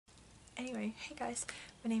Anyway, hey guys,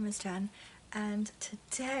 my name is Jen, and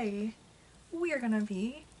today we are going to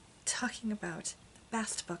be talking about the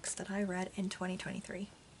best books that I read in 2023.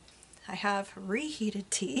 I have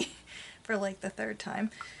reheated tea for like the third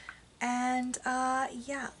time, and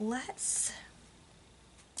yeah, let's...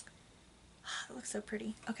 It looks so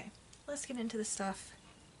pretty. Okay, let's get into the stuff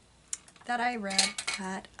that I read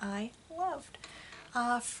that I loved.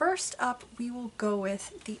 First up, we will go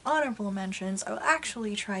with the honorable mentions. I will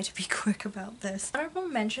actually try to be quick about this. Honorable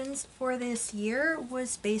mentions for this year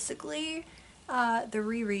was basically the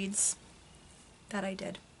rereads that I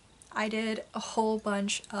did. I did a whole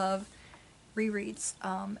bunch of rereads,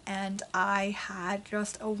 and I had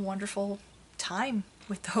just a wonderful time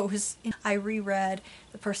with those. I reread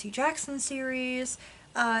the Percy Jackson series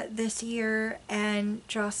this year and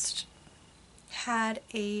just had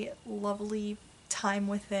a lovely time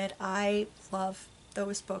with it. I love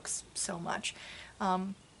those books so much.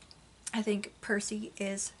 I think Percy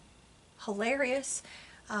is hilarious.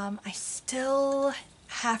 I still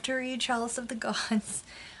have to read Chalice of the Gods.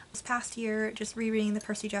 This past year, just rereading the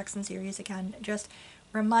Percy Jackson series again just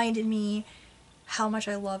reminded me how much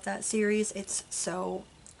I love that series. It's so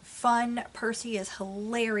fun. Percy is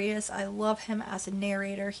hilarious. I love him as a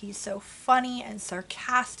narrator. He's so funny and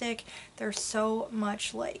sarcastic. There's so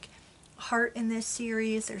much like heart in this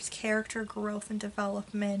series. There's character growth and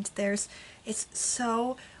development. It's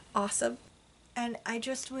so awesome. And I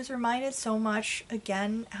just was reminded so much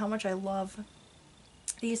again how much I love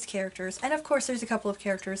these characters. And of course there's a couple of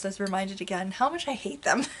characters that's reminded again how much I hate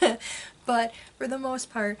them. But for the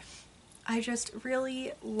most part, I just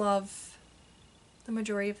really love the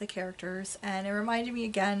majority of the characters, and it reminded me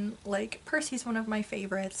again, like, Percy's one of my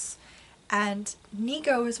favorites, and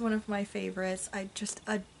Nico is one of my favorites. I just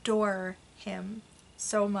adore him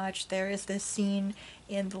so much. There is this scene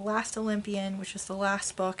in The Last Olympian, which is the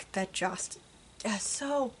last book, that just is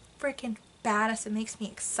so freaking badass. It makes me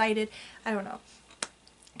excited. I don't know.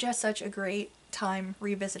 Just such a great time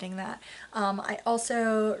revisiting that. I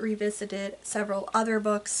also revisited several other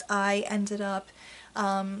books. I ended up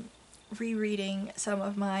rereading some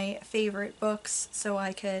of my favorite books so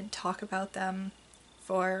I could talk about them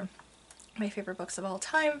for my favorite books of all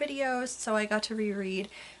time videos. So I got to reread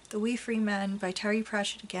The We Free Men by Terry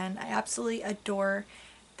Pratchett again. I absolutely adore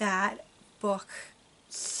that book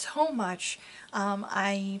so much.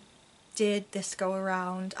 I did this go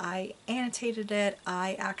around. I annotated it.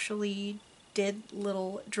 I actually did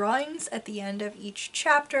little drawings at the end of each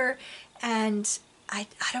chapter, and I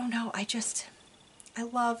don't know, I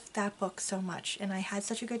love that book so much, and I had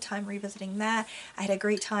such a good time revisiting that. I had a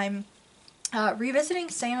great time revisiting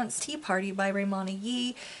Seance Tea Party by Raymana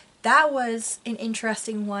Yee. That was an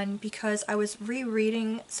interesting one because I was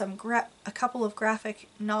rereading a couple of graphic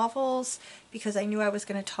novels because I knew I was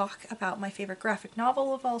going to talk about my favorite graphic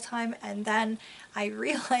novel of all time, and then I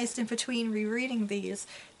realized in between rereading these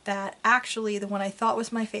that actually the one I thought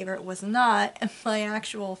was my favorite was not, and my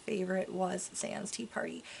actual favorite was Seance Tea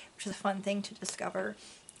Party, which is a fun thing to discover.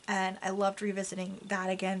 And I loved revisiting that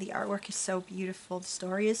again. The artwork is so beautiful. The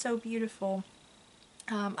story is so beautiful.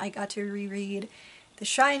 I got to reread The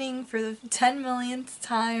Shining for the 10 millionth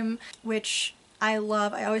time, which I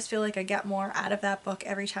love. I always feel like I get more out of that book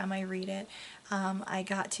every time I read it. I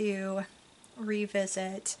got to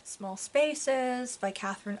revisit Small Spaces by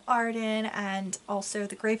Catherine Arden and also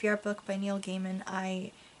The Graveyard Book by Neil Gaiman.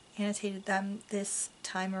 I annotated them this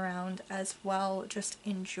time around as well. Just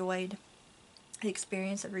enjoyed the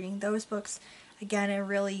experience of reading those books again and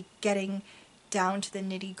really getting down to the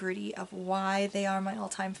nitty-gritty of why they are my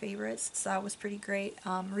all-time favorites. So that was pretty great.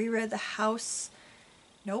 Reread The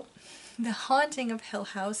Haunting of Hill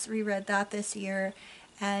House. Reread that this year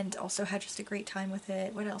and also had just a great time with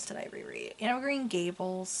it. What else did I reread? Anne of Green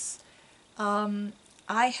Gables. I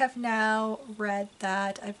have now read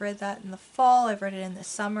that. I've read that in the fall, I've read it in the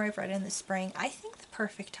summer, I've read it in the spring. I think the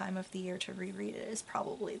perfect time of the year to reread it is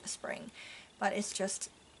probably the spring, but it's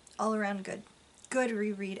just all around good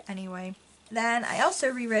reread anyway. Then I also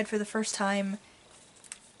reread for the first time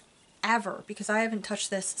ever, because I haven't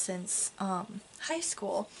touched this since high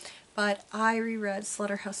school, but I reread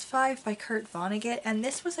Slaughterhouse-Five by Kurt Vonnegut, and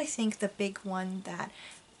this was, I think, the big one that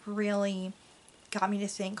really got me to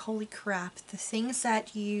think, holy crap, the things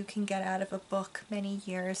that you can get out of a book many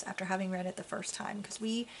years after having read it the first time. Because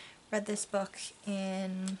we read this book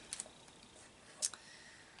in...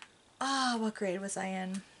 what grade was I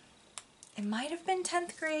in? It might have been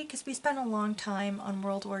 10th grade, because we spent a long time on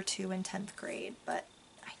World War II in 10th grade, but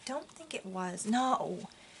I don't think it was. No,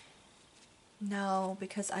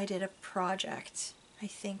 because I did a project I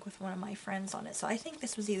think, with one of my friends on it. So I think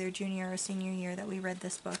this was either junior or senior year that we read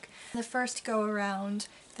this book. The first go around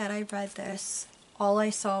that I read this, all I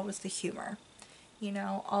saw was the humor. You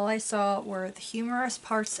know, all I saw were the humorous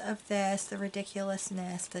parts of this, the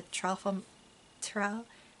ridiculousness, the Tralfalmagorians,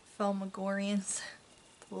 the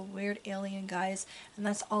little weird alien guys, and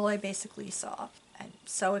that's all I basically saw. And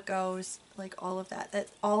so it goes, like all of that. That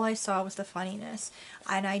all I saw was the funniness,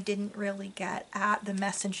 and I didn't really get at the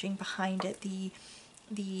messaging behind it, the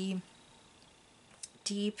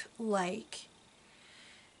deep, like,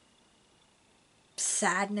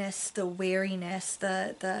 sadness, the weariness,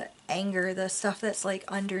 the anger, the stuff that's like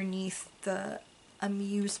underneath the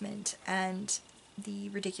amusement and the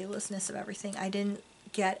ridiculousness of everything. I didn't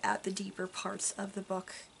get at the deeper parts of the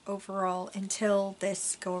book overall until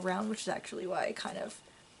this go around, which is actually why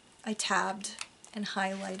I tabbed and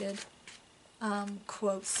highlighted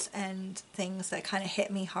quotes and things that kind of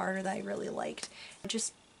hit me harder that I really liked.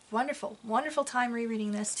 Just wonderful time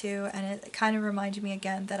rereading this too, and it kind of reminded me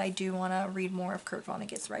again that I do want to read more of Kurt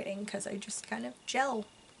Vonnegut's writing because I just kind of gel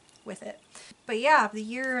with it. But yeah, the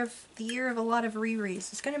year of a lot of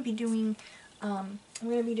rereads. It's going to be doing I'm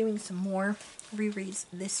going to be doing some more rereads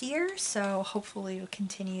this year, so hopefully we'll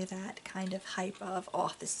continue that kind of hype of,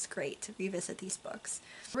 oh, this is great to revisit these books.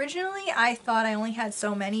 Originally, I thought I only had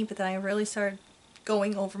so many, but then I really started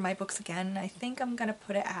going over my books again, and I think I'm going to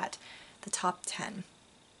put it at the top 10,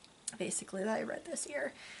 basically, that I read this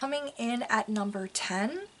year. Coming in at number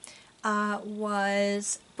 10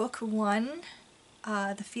 was book 1,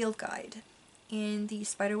 The Field Guide, in the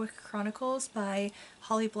Spiderwick Chronicles by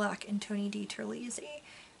Holly Black and Tony D. Terlizzi.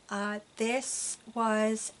 This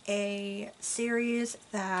was a series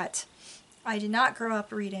that I did not grow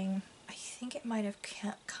up reading. I think it might have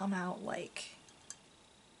come out like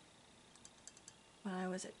when I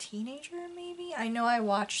was a teenager, maybe? I know I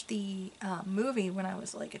watched the movie when I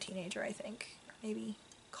was like a teenager, I think. Or maybe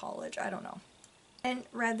college, I don't know. And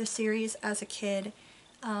read the series as a kid.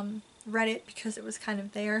 Read it because it was kind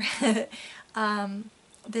of there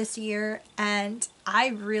this year, and I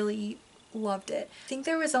really loved it. I think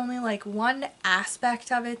there was only like one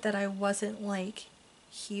aspect of it that I wasn't like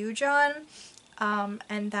huge on,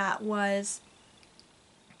 and that was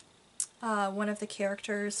one of the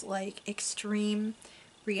characters' like extreme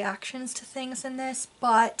reactions to things in this,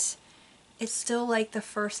 but it's still like the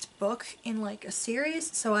first book in like a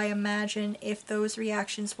series, so I imagine if those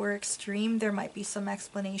reactions were extreme, there might be some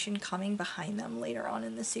explanation coming behind them later on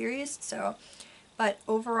in the series. So, but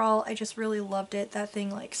overall, I just really loved it. That thing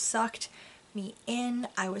like sucked me in.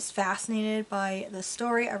 I was fascinated by the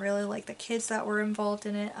story. I really liked the kids that were involved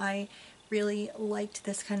in it. I really liked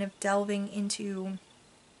this kind of delving into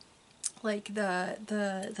like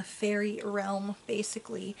the fairy realm,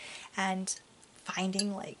 basically, and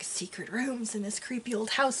finding like secret rooms in this creepy old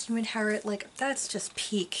house you inherit. Like, that's just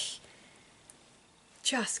peak,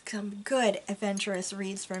 just some good adventurous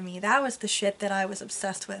reads for me. That was the shit that I was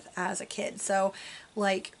obsessed with as a kid. So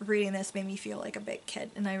like reading this made me feel like a big kid,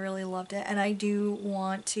 and I really loved it. And I do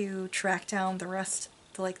want to track down the rest,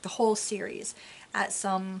 like the whole series at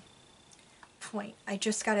some point. I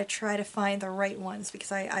just gotta try to find the right ones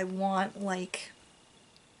because I want like,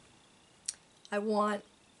 I want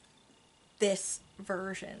this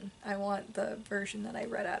version. I want the version that I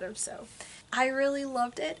read out of, so I really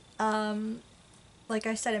loved it. Like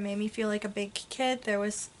I said, it made me feel like a big kid. There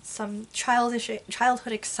was some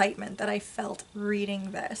childhood excitement that I felt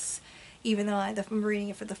reading this, even though I'm reading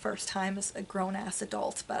it for the first time as a grown-ass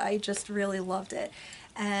adult, but I just really loved it.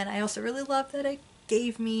 And I also really loved that it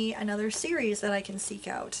gave me another series that I can seek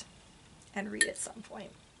out and read at some point.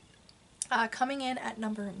 Coming in at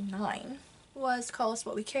number 9 was Call Us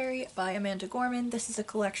What We Carry by Amanda Gorman. This is a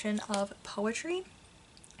collection of poetry,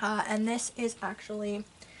 and this is actually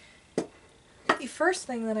the first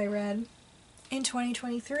thing that I read in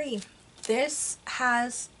 2023. This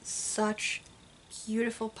has such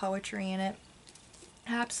beautiful poetry in it.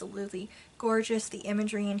 Absolutely gorgeous. The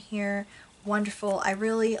imagery in here, wonderful. I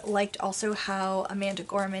really liked also how Amanda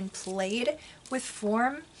Gorman played with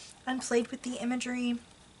form and played with the imagery.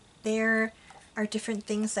 There are different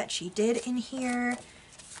things that she did in here.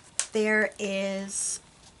 There is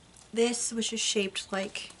this, which is shaped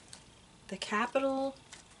like the Capitol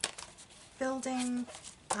building.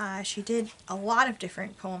 She did a lot of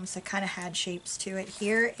different poems that kind of had shapes to it.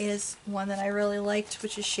 Here is one that I really liked,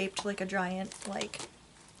 which is shaped like a giant like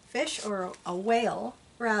fish, or a whale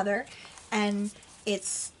rather, and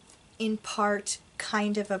it's in part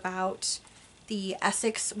kind of about the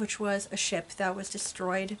Essex, which was a ship that was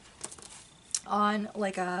destroyed on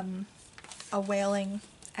like a whaling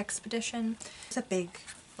expedition. It's a big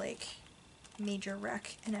like major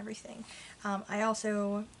wreck and everything. I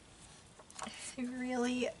also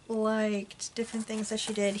really liked different things that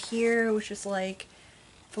she did here, which is like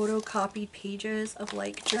photocopied pages of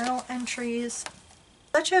like journal entries.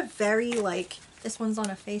 Such a very, like, this one's on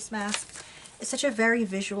a face mask. It's such a very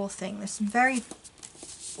visual thing. There's some very,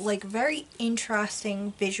 like, very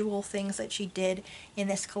interesting visual things that she did in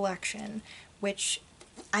this collection, which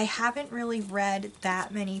I haven't really read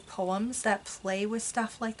that many poems that play with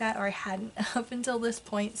stuff like that, or I hadn't up until this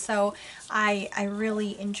point, so I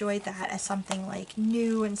really enjoyed that as something like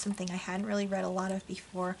new and something I hadn't really read a lot of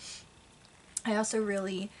before. I also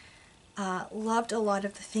really loved a lot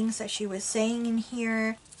of the things that she was saying in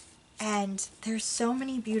here, and there's so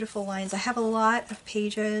many beautiful lines. I have a lot of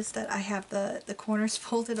pages that I have the corners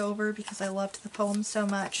folded over because I loved the poem so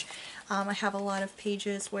much. I have a lot of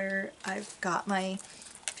pages where I've got my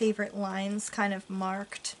favorite lines kind of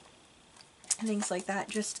marked and things like that.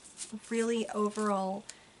 Just really overall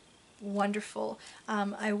wonderful.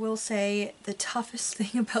 I will say the toughest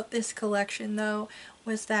thing about this collection though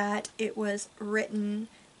was that it was written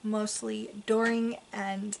mostly during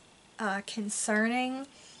and concerning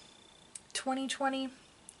 2020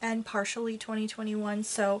 and partially 2021,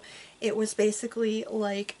 so it was basically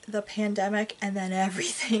like the pandemic and then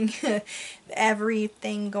everything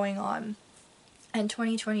everything going on. And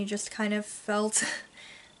 2020 just kind of felt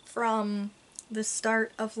from the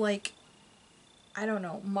start of, like, I don't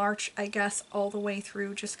know, March, I guess, all the way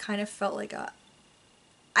through, just kind of felt like a,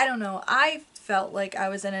 I don't know, I felt like I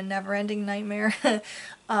was in a never-ending nightmare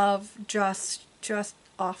of just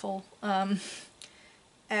awful,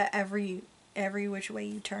 every which way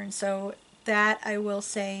you turn. So that, I will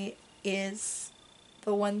say, is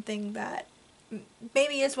the one thing that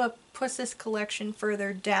maybe is what puts this collection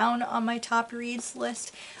further down on my top reads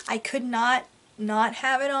list. I could not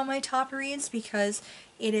have it on my top reads because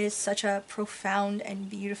it is such a profound and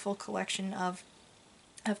beautiful collection of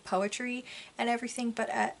poetry and everything, but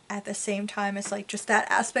at the same time, it's like just that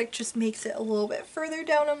aspect just makes it a little bit further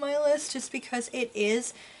down on my list, just because it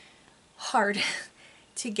is hard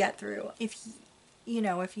to get through. If you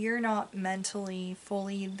know, if you're not mentally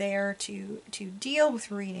fully there to deal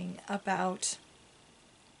with reading about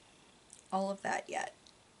all of that yet,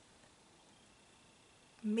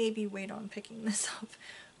 maybe wait on picking this up.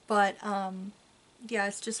 But yeah,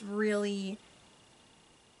 it's just really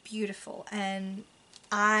beautiful, and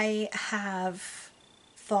I have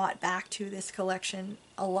thought back to this collection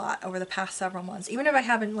a lot over the past several months. Even if I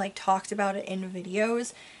haven't like talked about it in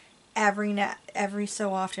videos, every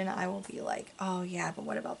so often I will be like, oh yeah, but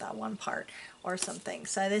what about that one part or something.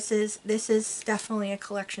 So this is definitely a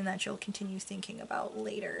collection that you'll continue thinking about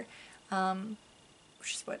later,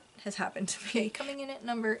 which is what has happened to me. Coming in at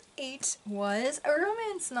number 8 was a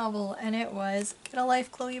romance novel, and it was Get a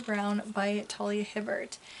Life, Chloe Brown by Talia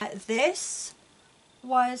Hibbert. This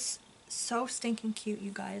was so stinking cute,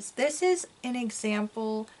 you guys. This is an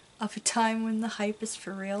example of a time when the hype is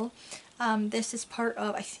for real. This is part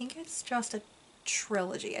of, I think it's just a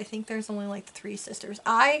trilogy. I think there's only like the 3 sisters.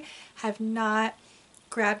 I have not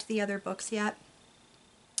grabbed the other books yet,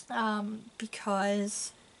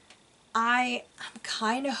 because I'm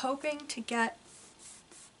kind of hoping to get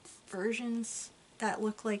versions that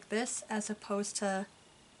look like this as opposed to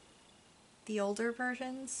the older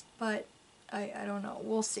versions, but I don't know.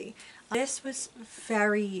 We'll see. This was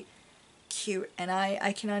very cute, and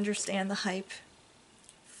I can understand the hype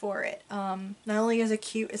for it. Not only is it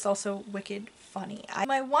cute, it's also wicked funny.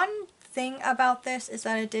 My one thing about this is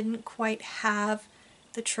that it didn't quite have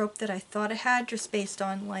the trope that I thought it had, just based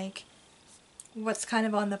on like what's kind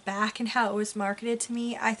of on the back and how it was marketed to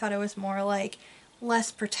me. I thought it was more like,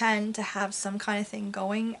 let's pretend to have some kind of thing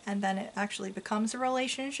going and then it actually becomes a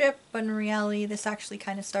relationship, but in reality this actually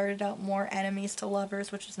kind of started out more enemies to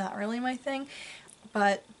lovers, which is not really my thing.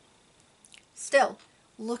 But still,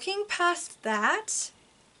 looking past that,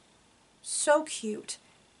 so cute.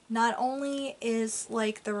 Not only is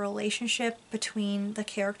like the relationship between the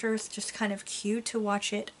characters just kind of cute to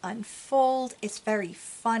watch it unfold, it's very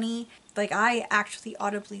funny. Like, I actually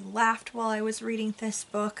audibly laughed while I was reading this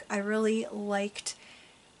book. I really liked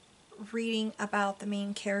reading about the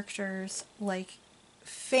main characters, like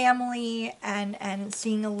family, and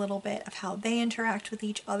seeing a little bit of how they interact with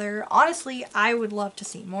each other. Honestly, I would love to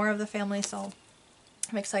see more of the family, so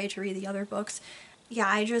I'm excited to read the other books. Yeah,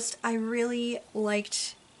 I really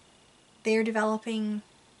liked their developing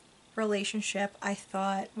relationship. I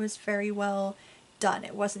thought was very well done.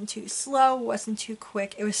 It wasn't too slow, wasn't too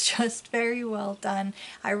quick. It was just very well done.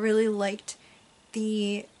 I really liked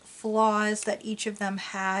the flaws that each of them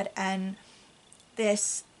had, and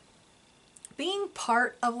this being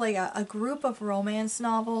part of like a group of romance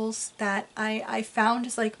novels that I found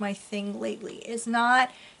is like my thing lately. Is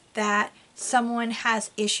not that someone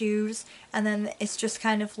has issues and then it's just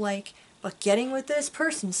kind of like, but getting with this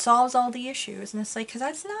person solves all the issues. And it's like, because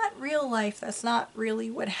that's not real life. That's not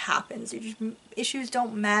really what happens. Issues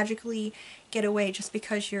don't magically get away just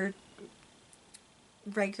because you're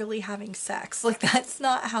regularly having sex. Like, that's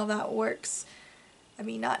not how that works. I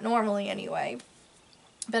mean, not normally anyway.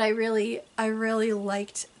 But I really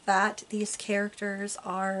liked that these characters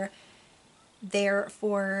are there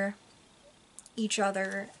for each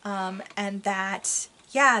other, and that,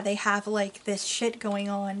 yeah, they have like this shit going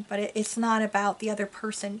on, but it's not about the other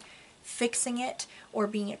person fixing it or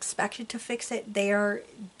being expected to fix it. They are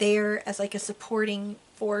there as like a supporting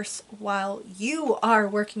force while you are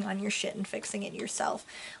working on your shit and fixing it yourself.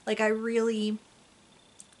 Like, I really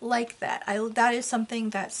like that. That is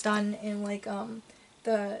something that's done in like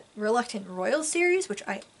the Reluctant Royal series, which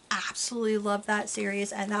I absolutely love that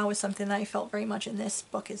series, and that was something that I felt very much in this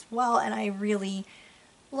book as well, and I really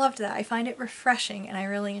loved that. I find it refreshing and I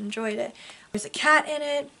really enjoyed it. There's a cat in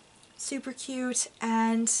it, super cute,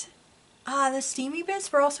 and the steamy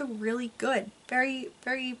bits were also really good. Very,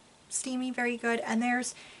 very steamy, very good, and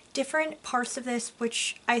there's different parts of this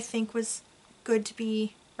which I think was good to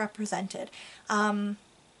be represented.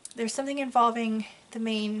 There's something involving the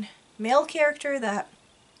main male character that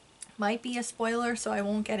might be a spoiler, so I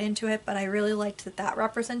won't get into it, but I really liked that that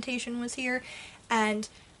representation was here. And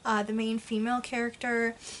the main female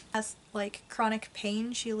character has like chronic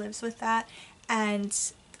pain. She lives with that, and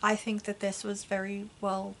I think that this was very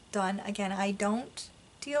well done. Again, I don't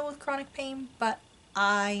deal with chronic pain, but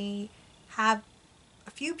I have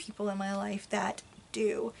a few people in my life that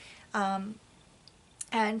do.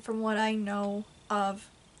 And from what I know of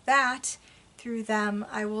that through them,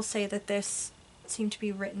 I will say that this seemed to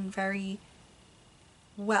be written very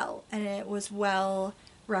well, and it was well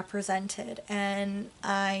represented, and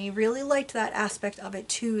I really liked that aspect of it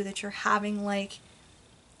too, that you're having like,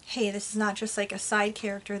 hey, this is not just like a side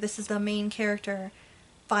character, this is the main character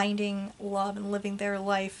finding love and living their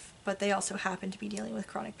life, but they also happen to be dealing with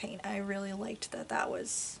chronic pain. I really liked that that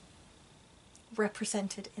was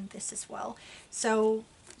represented in this as well. So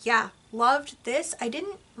yeah, loved this. I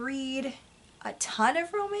didn't read a ton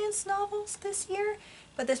of romance novels this year,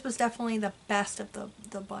 but this was definitely the best of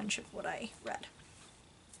the bunch of what I read.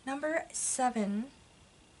 Number 7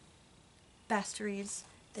 best reads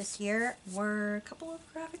this year were a couple of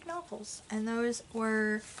graphic novels, and those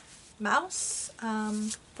were Mouse,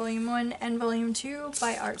 Volume 1 and Volume 2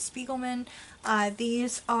 by Art Spiegelman.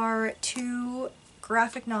 These are 2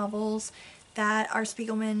 graphic novels that Art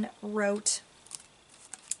Spiegelman wrote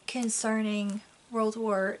concerning World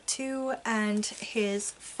War II and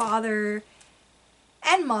his father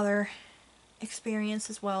and mother experience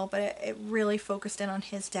as well, but it really focused in on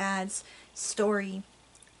his dad's story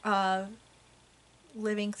of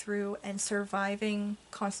living through and surviving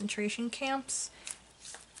concentration camps.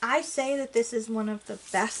 I say that this is one of the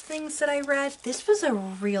best things that I read. This was a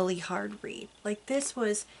really hard read. Like, this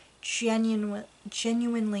was genuinely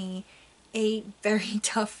a very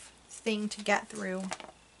tough thing to get through.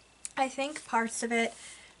 I think parts of it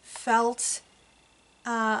felt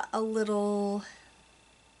a little...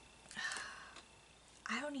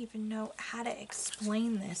 I don't even know how to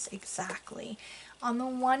explain this exactly. On the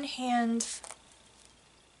one hand,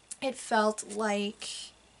 it felt like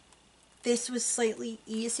this was slightly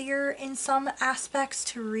easier in some aspects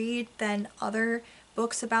to read than other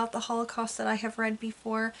books about the Holocaust that I have read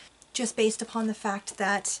before, just based upon the fact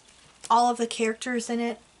that all of the characters in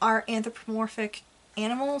it are anthropomorphic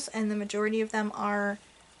animals, and the majority of them are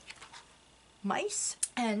mice.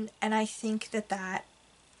 And I think that that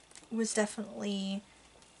was definitely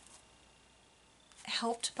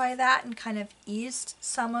helped by that and kind of eased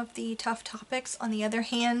some of the tough topics. On the other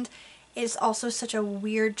hand, it's also such a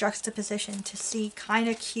weird juxtaposition to see kind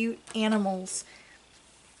of cute animals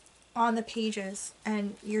on the pages,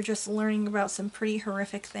 and you're just learning about some pretty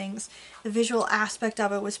horrific things. The visual aspect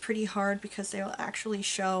of it was pretty hard because they'll actually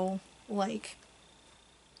show, like,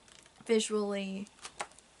 visually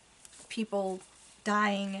people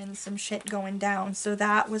dying and some shit going down, so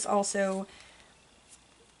that was also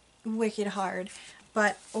wicked hard.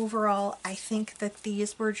 But overall, I think that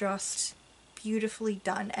these were just beautifully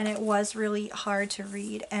done, and it was really hard to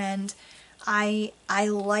read, and I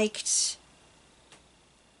liked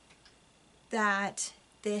that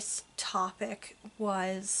this topic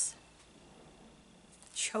was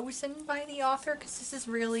chosen by the author, because this is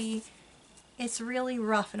really, it's really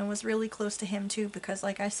rough, and it was really close to him too, because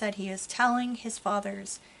like I said, he is telling his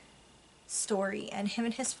father's story, and him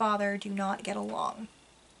and his father do not get along.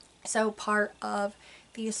 So part of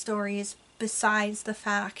these stories, besides the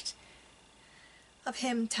fact of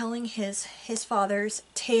him telling his father's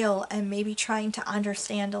tale and maybe trying to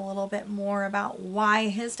understand a little bit more about why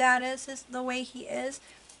his dad is the way he is,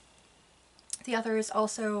 the other is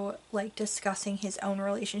also like discussing his own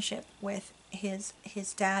relationship with his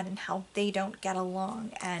dad and how they don't get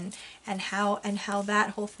along, and how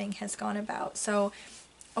that whole thing has gone about. So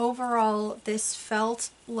overall, this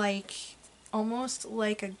felt like almost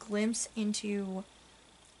like a glimpse into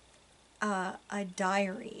a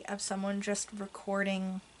diary of someone just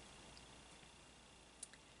recording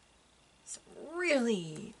some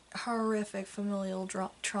really horrific familial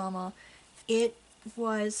trauma. It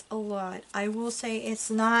was a lot. I will say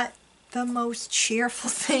it's not the most cheerful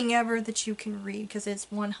thing ever that you can read, because it's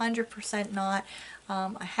 100% not.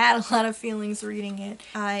 I had a lot of feelings reading it.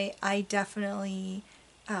 I definitely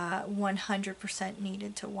 100%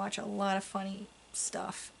 needed to watch a lot of funny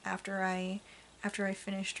stuff after I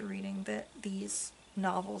finished reading these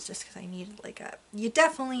novels, just because I needed you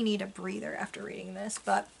definitely need a breather after reading this.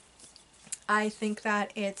 But I think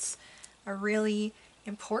that it's a really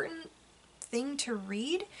important thing to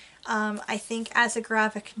read. I think as a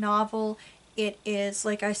graphic novel, it is,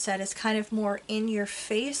 like I said, it's kind of more in your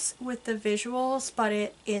face with the visuals, but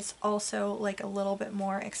it is also like a little bit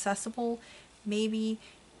more accessible maybe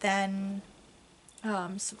than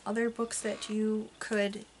some other books that you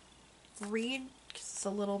could read. It's a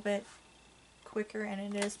little bit quicker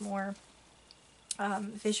and it is more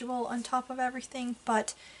visual on top of everything.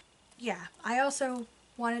 But yeah, I also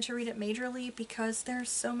wanted to read it majorly because there's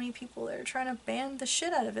so many people that are trying to ban the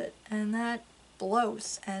shit out of it, and that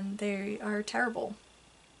blows, and they are terrible.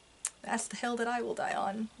 That's the hill that I will die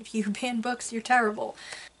on. If you ban books, you're terrible.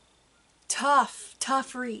 Tough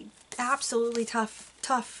read. Absolutely tough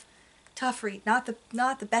read. Not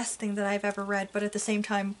the best thing that I've ever read, but at the same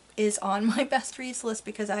time is on my best reads list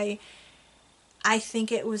because I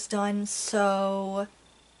think it was done so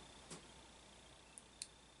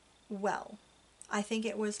well. I think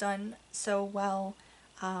it was done so well,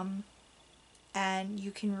 and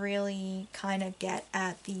you can really kind of get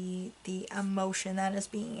at the emotion that is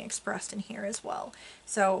being expressed in here as well.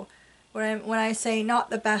 So when I say not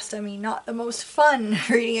the best, I mean not the most fun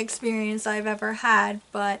reading experience I've ever had,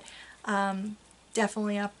 but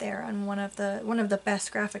definitely up there on one of the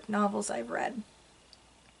best graphic novels I've read.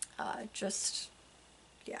 Just,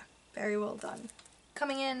 yeah, very well done.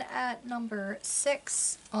 Coming in at number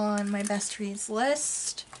 6 on my best reads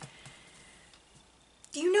list,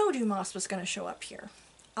 you know Dumas was going to show up here.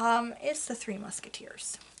 It's The Three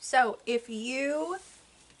Musketeers. So if you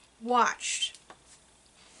watched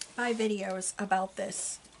my videos about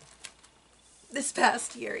this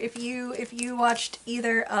past year, if you watched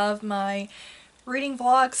either of my reading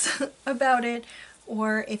vlogs about it,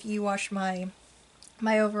 or if you watched my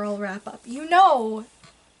overall wrap up, you know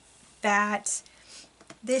that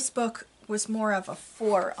this book was more of a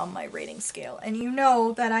 4 on my rating scale, and you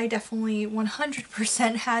know that I definitely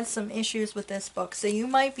 100% had some issues with this book. So you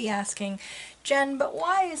might be asking, Jen, but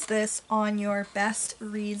why is this on your best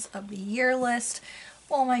reads of the year list?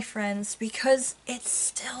 Well, my friends, because it's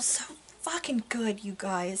still so fucking good, you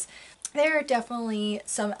guys. There are definitely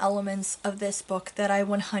some elements of this book that I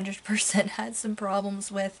 100% had some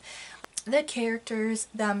problems with. The characters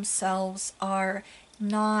themselves are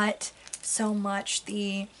not so much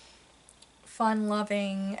the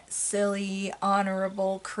fun-loving, silly,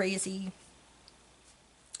 honorable, crazy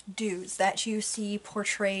dudes that you see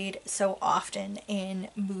portrayed so often in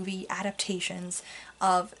movie adaptations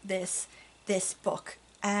of this book.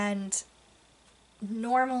 And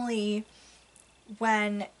normally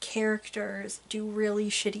when characters do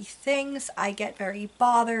really shitty things, I get very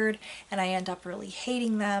bothered and I end up really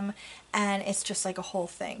hating them, and it's just like a whole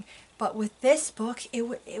thing. But with this book,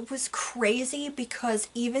 it was crazy, because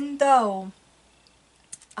even though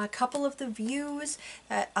a couple of the views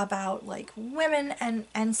about like women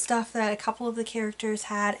and stuff that a couple of the characters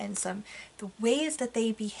had, and the ways that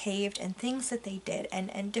they behaved and things that they did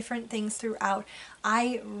and different things throughout,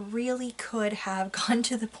 I really could have gone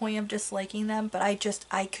to the point of disliking them, but I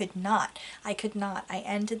could not. I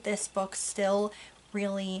ended this book still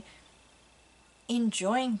really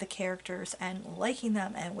enjoying the characters and liking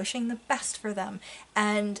them and wishing the best for them.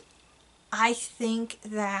 And I think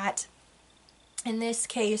that in this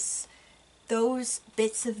case, those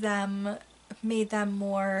bits of them made them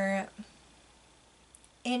more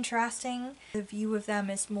interesting. The view of them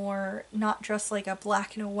is more not just like a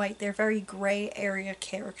black and a white. They're very gray area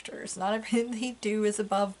characters. Not everything they do is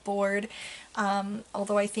above board,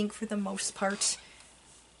 although I think for the most part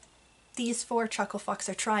these four chucklefucks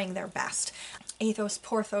are trying their best. Athos,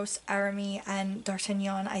 Porthos, Aramis, and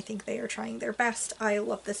D'Artagnan, I think they are trying their best. I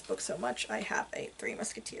love this book so much. I have a Three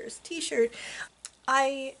Musketeers t-shirt.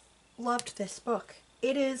 I loved this book.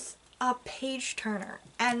 It is a page turner.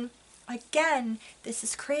 And again, this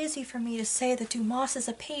is crazy for me to say that Dumas is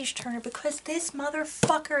a page turner because this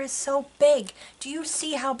motherfucker is so big. Do you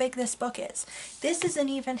see how big this book is? This isn't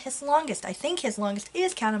even his longest. I think his longest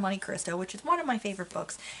is Count of Monte Cristo, which is one of my favorite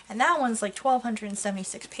books. And that one's like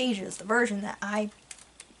 1,276 pages, the version that I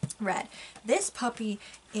read. This puppy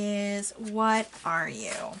is, what are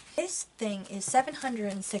you? This thing is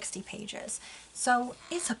 760 pages. So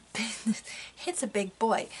it's a big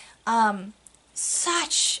boy.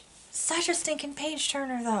 Such a stinking page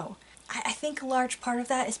turner though. I think a large part of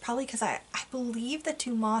that is probably because I believe that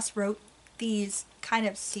Dumas wrote these kind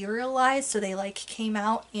of serialized, so they like came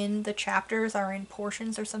out in the chapters or in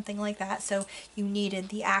portions or something like that, so you needed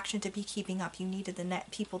the action to be keeping up, you needed the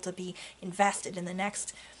people to be invested in the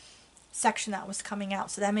next section that was coming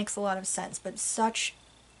out, so that makes a lot of sense. But such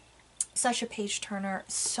a page turner,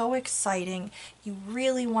 so exciting. You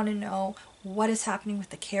really want to know what is happening with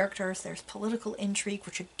the characters. There's political intrigue,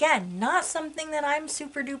 which again, not something that I'm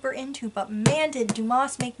super duper into, but man, did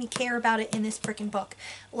Dumas make me care about it in this freaking book.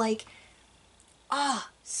 Like,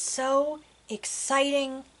 so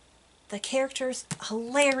exciting. The characters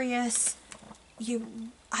hilarious.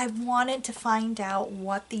 I wanted to find out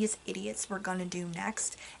what these idiots were gonna do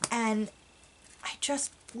next, and I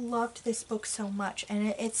just loved this book so much.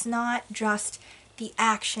 And it's not just the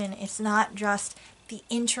action, it's not just the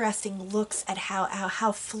interesting looks at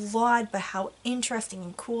how flawed but how interesting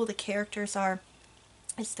and cool the characters are.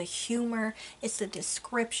 It's the humor, it's the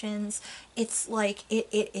descriptions, it's like it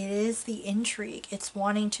is the intrigue. It's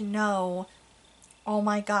wanting to know, oh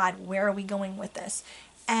my god, where are we going with this?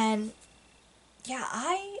 And yeah,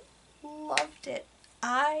 I loved it.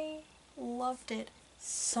 I loved it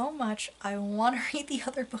so much. I want to read the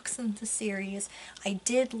other books in the series. I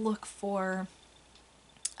did look for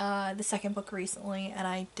the second book recently and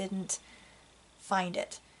I didn't find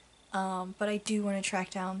it. But I do want to track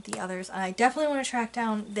down the others. And I definitely want to track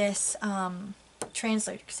down this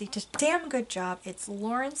translator because he did a damn good job. It's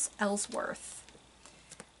Lawrence Ellsworth.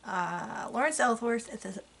 Lawrence Ellsworth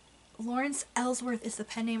is the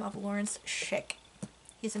pen name of Lawrence Schick.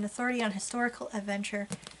 He's an authority on historical adventure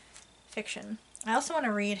fiction. I also want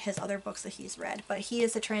to read his other books that he's read, but he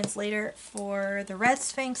is a translator for The Red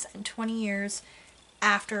Sphinx and 20 Years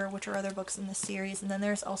After, which are other books in the series. And then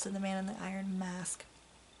there's also The Man in the Iron Mask,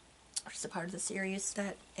 which is a part of the series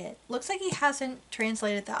that it looks like he hasn't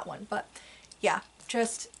translated that one. But yeah,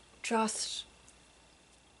 just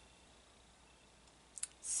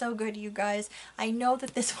so good, you guys. I know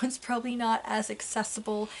that this one's probably not as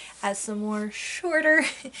accessible as some more shorter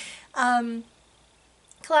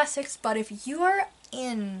classics, but if you are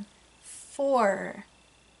in for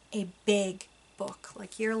a big book,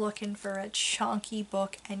 like you're looking for a chunky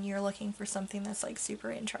book and you're looking for something that's like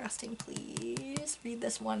super interesting, please read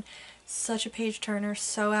this one. Such a page turner,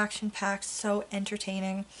 so action-packed, so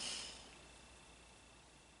entertaining.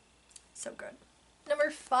 So good.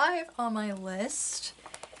 Number 5 on my list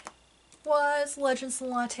was Legends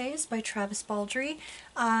and Lattes by Travis Baldree.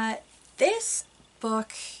 This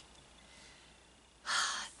book,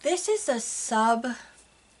 this is a sub-genre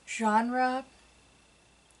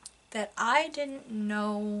that I didn't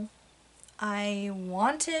know I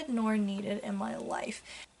wanted nor needed in my life.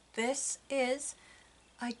 This is,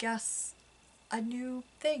 I guess, a new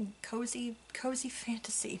thing. Cozy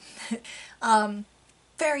fantasy.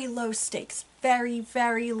 Very low stakes. Very,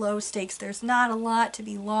 very low stakes. There's not a lot to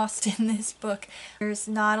be lost in this book. There's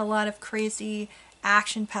not a lot of crazy,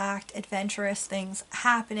 action-packed, adventurous things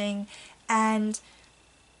happening. And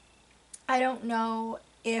I don't know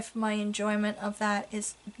if my enjoyment of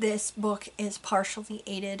this book is partially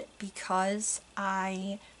aided because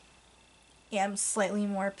I am slightly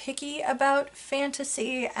more picky about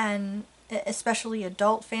fantasy, and especially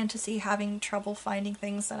adult fantasy, having trouble finding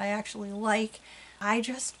things that I actually like. I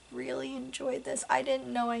just really enjoyed this. I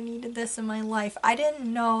didn't know I needed this in my life. I didn't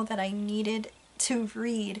know that I needed to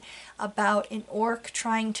read about an orc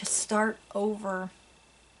trying to start over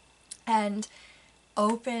and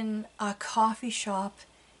open a coffee shop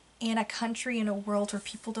in a country, in a world where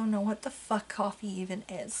people don't know what the fuck coffee even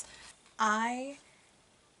is. I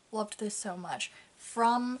loved this so much.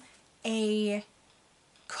 From a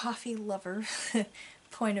coffee lover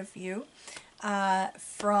point of view,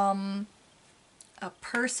 from a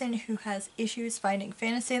person who has issues finding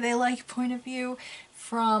fantasy they like point of view,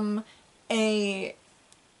 from a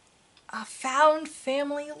a found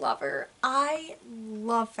family lover. I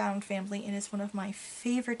love found family. It is one of my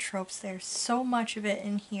favorite tropes. There's so much of it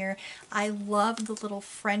in here. I love the little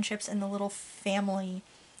friendships and the little family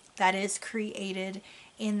that is created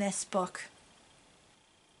in this book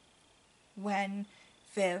when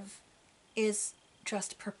Viv is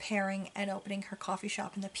just preparing and opening her coffee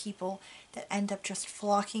shop, and the people that end up just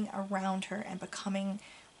flocking around her and becoming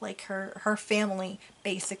like her family,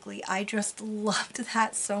 basically. I just loved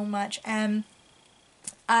that so much, and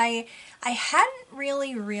I hadn't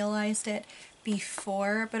really realized it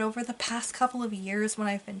before, but over the past couple of years when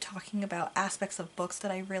I've been talking about aspects of books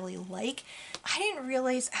that I really like, I didn't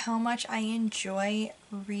realize how much I enjoy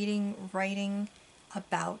writing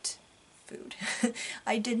about food.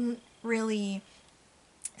 I didn't really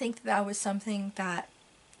think that was something that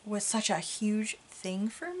was such a huge thing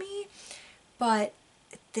for me, but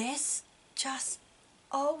this just,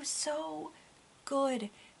 oh, so good.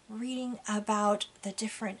 Reading about the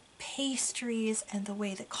different pastries and the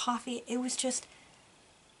way the coffee, it was just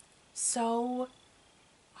so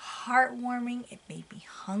heartwarming. It made me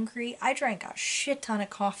hungry. I drank a shit ton of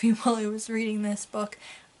coffee while I was reading this book.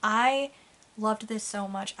 I loved this so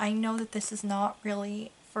much. I know that this is not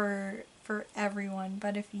really for everyone,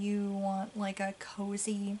 but if you want like a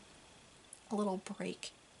cozy little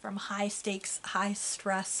break from high stakes, high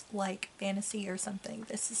stress like fantasy or something,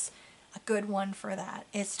 this is a good one for that.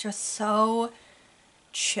 It's just so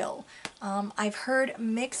chill. I've heard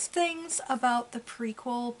mixed things about the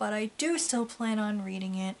prequel, but I do still plan on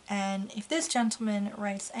reading it, and if this gentleman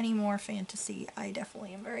writes any more fantasy, I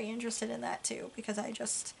definitely am very interested in that too, because I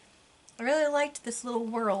really liked this little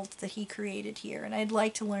world that he created here, and I'd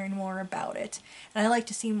like to learn more about it, and I'd like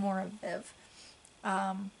to see more of Viv.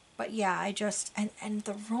 But yeah, I just, and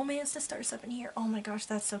the romance that starts up in here, oh my gosh,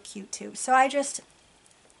 that's so cute too. So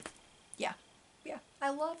yeah, I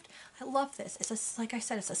love this. It's a, like I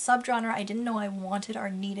said, it's a subgenre I didn't know I wanted or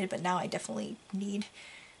needed, but now I definitely need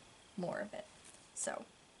more of it. So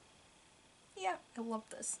yeah, I love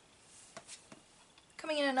this.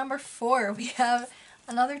 Coming in at number 4, we have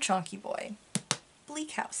another chunky boy,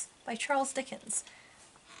 Bleak House by Charles Dickens.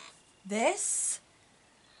 This,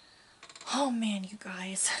 oh man, you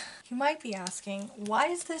guys. You might be asking, why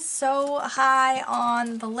is this so high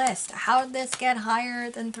on the list? How did this get higher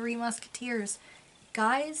than Three Musketeers?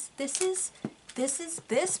 Guys,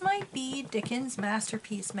 this might be Dickens'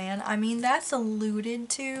 masterpiece, man. I mean, that's alluded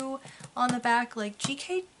to on the back, like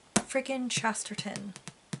G.K. frickin' Chesterton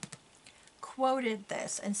quoted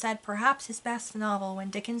this and said perhaps his best novel.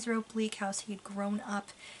 When Dickens wrote Bleak House, he had grown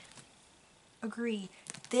up. Agree.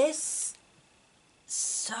 This,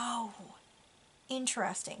 so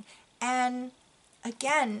interesting. And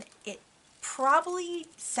again, it probably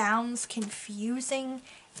sounds confusing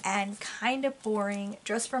and kind of boring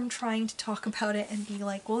just from trying to talk about it and be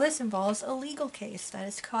like, well, this involves a legal case that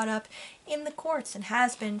is caught up in the courts and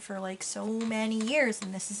has been for like so many years,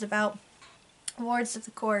 and this is about wards of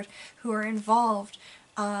the court who are involved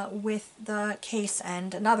with the case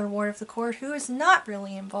and another ward of the court who is not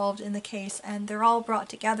really involved in the case, and they're all brought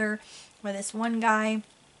together by this one guy,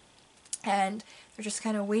 and they're just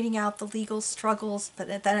kind of waiting out the legal struggles, but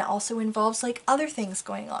then it also involves like other things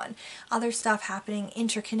going on, other stuff happening,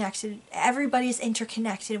 interconnected. Everybody's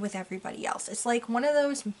interconnected with everybody else. It's like one of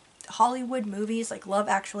those Hollywood movies like Love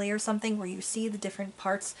Actually or something where you see the different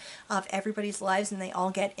parts of everybody's lives and they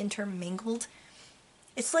all get intermingled.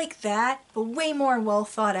 It's like that, but way more well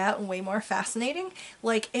thought out and way more fascinating.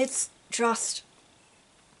 Like, it's just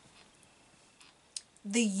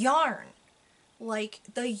the yarn. Like,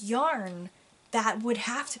 the yarn that would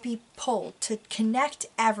have to be pulled to connect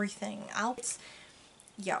everything.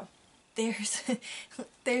 There's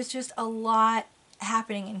there's just a lot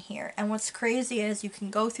happening in here, and what's crazy is you can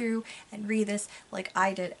go through and read this like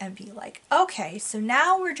I did and be like, okay, so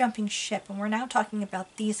now we're jumping ship and we're now talking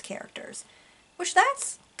about these characters, which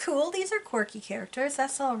that's cool, these are quirky characters,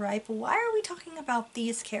 that's alright, but why are we talking about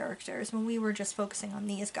these characters when we were just focusing on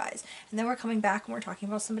these guys? And then we're coming back and we're talking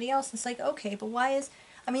about somebody else, and it's like, okay, but why is,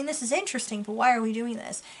 I mean, this is interesting, but why are we doing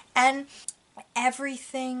this? And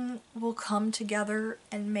everything will come together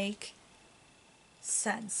and make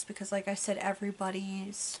sense, because like I said,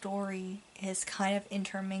 everybody's story is kind of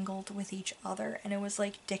intermingled with each other, and it was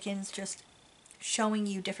like Dickens just showing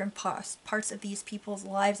you different parts of these people's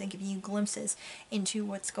lives and giving you glimpses into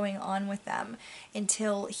what's going on with them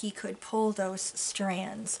until he could pull those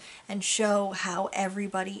strands and show how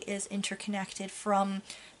everybody is interconnected, from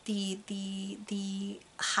the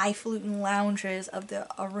highfalutin lounges of the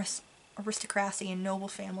aristocracy and noble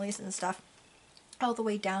families and stuff all the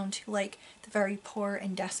way down to like the very poor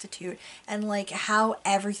and destitute, and like how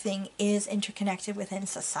everything is interconnected within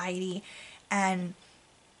society, and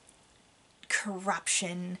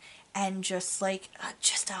corruption, and just like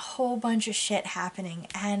just a whole bunch of shit happening.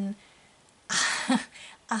 And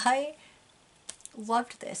I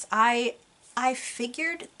loved this. I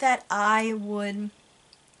figured that I would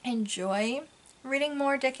enjoy reading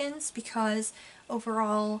more Dickens because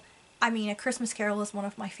overall, I mean, A Christmas Carol is one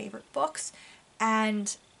of my favorite books,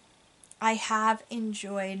 and I have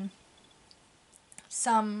enjoyed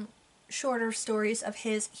some shorter stories of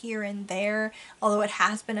his here and there, although it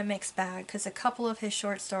has been a mixed bag because a couple of his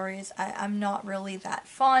short stories I'm not really that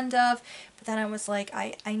fond of, but then I was like,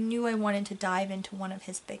 I knew I wanted to dive into one of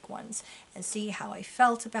his big ones and see how I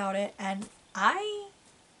felt about it, and I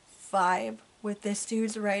vibe with this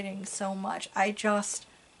dude's writing so much. I just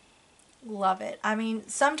love it. I mean,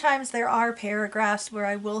 sometimes there are paragraphs where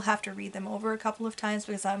I will have to read them over a couple of times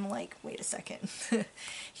because I'm like, wait a second.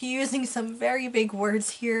 He's using some very big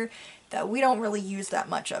words here that we don't really use that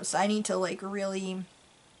much of, so I need to like really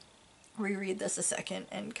reread this a second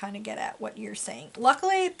and kind of get at what you're saying.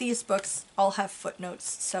 Luckily, these books all have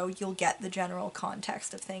footnotes, so you'll get the general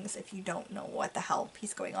context of things if you don't know what the hell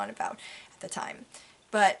he's going on about at the time.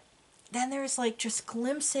 But then there's like just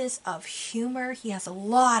glimpses of humor. He has a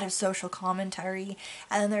lot of social commentary,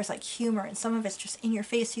 and then there's like humor, and some of it's just in your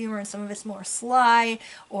face humor, and some of it's more sly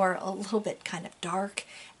or a little bit kind of dark,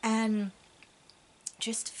 and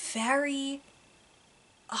just very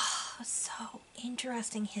so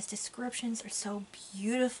interesting. His descriptions are so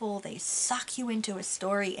beautiful. They suck you into a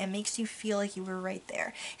story and makes you feel like you were right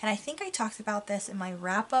there. And I think I talked about this in my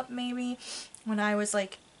wrap up maybe when I was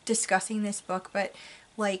like discussing this book, but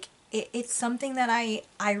like it's something that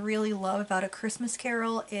I really love about A Christmas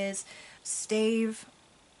Carol is stave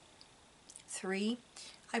 3,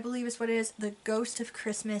 I believe is what it is, The Ghost of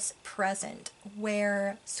Christmas Present,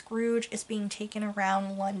 where Scrooge is being taken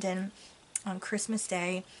around London on Christmas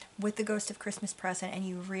Day with the ghost of Christmas Present, and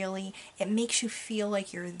it makes you feel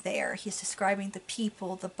like you're there. He's describing the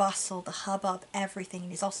people, the bustle, the hubbub, everything,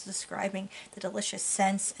 and he's also describing the delicious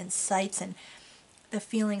scents and sights and the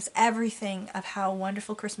feelings, everything of how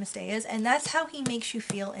wonderful Christmas Day is. And that's how he makes you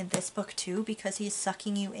feel in this book too, because he's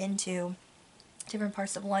sucking you into different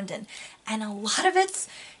parts of London, and a lot of it's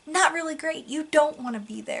not really great. You don't want to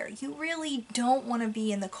be there. You really don't want to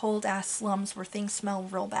be in the cold ass slums where things smell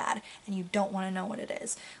real bad and you don't want to know what it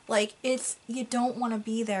is. Like, you don't want to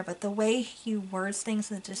be there, but the way he words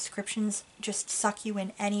things and the descriptions just suck you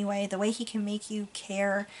in anyway. The way he can make you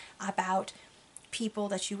care about people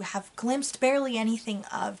that you have glimpsed barely anything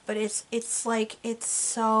of, but it's like, it's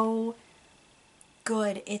so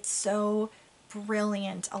good. It's so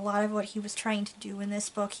brilliant. A lot of what he was trying to do in this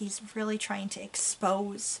book, he's really trying to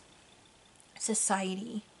expose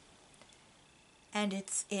society and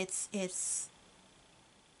its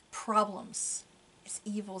problems, its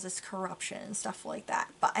evils, its corruption and stuff like that.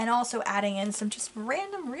 But and also adding in some just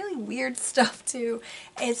random really weird stuff too.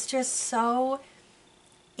 It's just so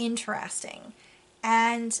interesting.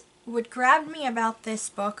 And what grabbed me about this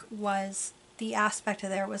book was the aspect of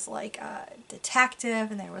there was like a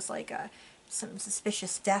detective, and there was like some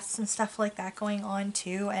suspicious deaths and stuff like that going on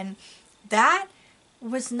too, and that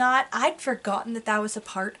was not, I'd forgotten that was a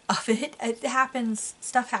part of it. It happens,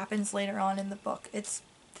 stuff happens later on in the book, it's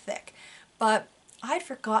thick, but I'd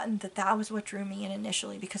forgotten that was what drew me in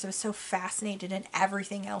initially, because I was so fascinated in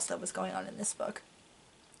everything else that was going on in this book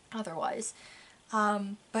otherwise.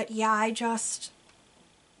 But yeah,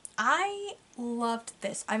 I loved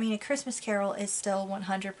this. I mean, A Christmas Carol is still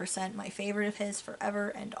 100% my favorite of his forever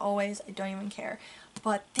and always. I don't even care.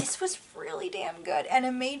 But this was really damn good, and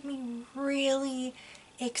it made me really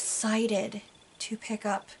excited to pick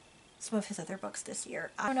up some of his other books this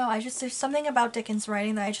year. I don't know, there's something about Dickens'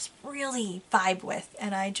 writing that I just really vibe with,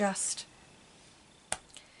 and I just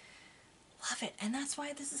love it. And that's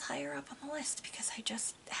why this is higher up on the list, because I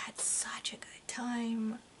just had such a good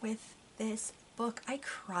time with this book. I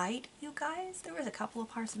cried, you guys. There was a couple of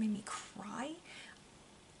parts that made me cry.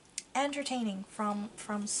 Entertaining from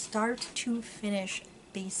start to finish,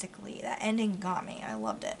 basically. That ending got me. I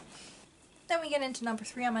loved it. Then we get into number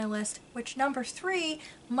 3 on my list, which number 3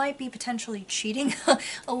 might be potentially cheating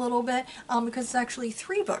a little bit, because it's actually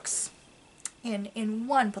 3 books in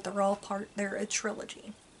one, but they're a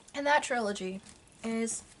trilogy. And that trilogy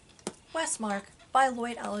is Westmark by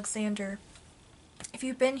Lloyd Alexander. If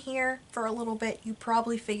you've been here for a little bit, you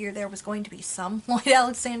probably figured there was going to be some Lloyd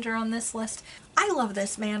Alexander on this list. I love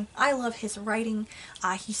this man. I love his writing.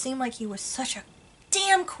 He seemed like he was such a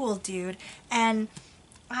damn cool dude, and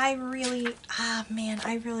I really, man,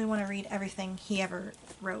 I really want to read everything he ever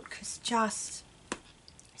wrote, because just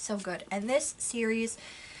so good. And this series,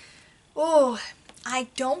 oh, I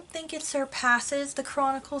don't think it surpasses the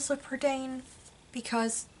Chronicles of Prydain,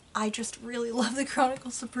 because I just really love the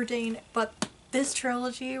Chronicles of Prydain, but this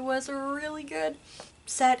trilogy was really good.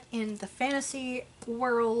 Set in the fantasy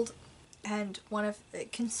world, and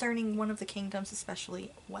concerning one of the kingdoms,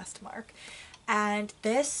 especially Westmark. And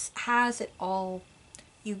this has it all,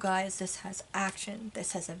 you guys. This has action,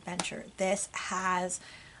 this has adventure, this has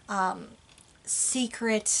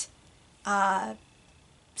secret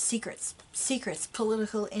secrets,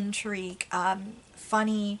 political intrigue,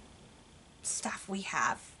 funny stuff. We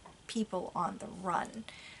have people on the run.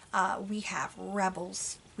 We have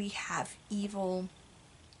rebels. We have evil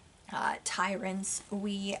tyrants.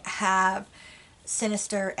 We have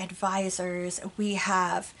sinister advisors. We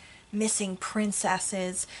have missing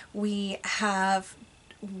princesses. We have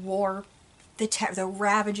war, the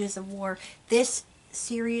ravages of war. This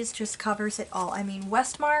series just covers it all. I mean,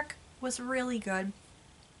 Westmark was really good.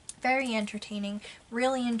 Very entertaining.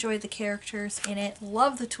 Really enjoyed the characters in it.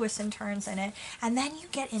 Love the twists and turns in it. And then you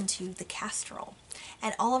get into the Castrol.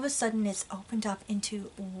 And all of a sudden it's opened up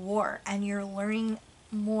into war. And you're learning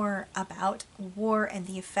more about war and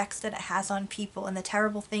the effects that it has on people and the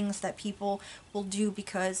terrible things that people will do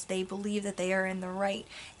because they believe that they are in the right.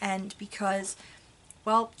 And because,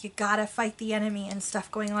 well, you gotta fight the enemy and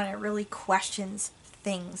stuff going on. It really questions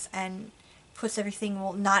things and puts everything,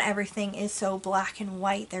 well, not everything is so black and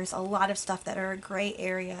white. There's a lot of stuff that are a gray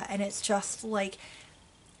area, and it's just like,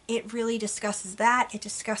 it really discusses that. It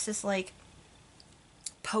discusses like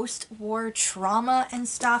post-war trauma and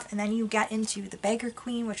stuff, and then you get into the Beggar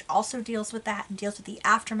Queen, which also deals with that and deals with the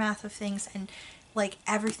aftermath of things and like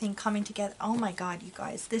everything coming together. Oh my god, you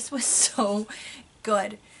guys, this was so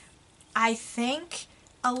good. I think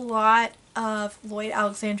a lot of Lloyd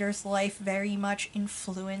Alexander's life very much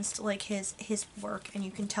influenced like his work, and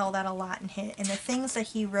you can tell that a lot in the things that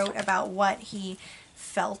he wrote about what he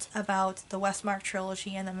felt about the Westmark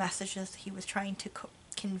trilogy and the messages he was trying to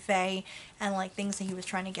convey and like things that he was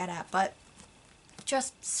trying to get at. But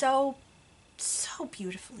just so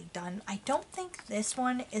beautifully done. I don't think this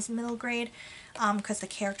one is middle grade because the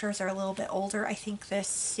characters are a little bit older. I think this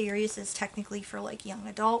series is technically for like young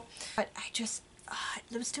adult, but I just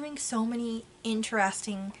it was doing so many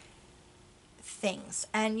interesting things.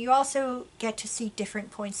 And you also get to see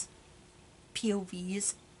different points,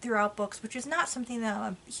 POVs throughout books, which is not something that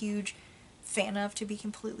I'm a huge fan of, to be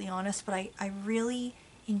completely honest, but I really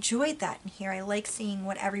enjoyed that in here. I like seeing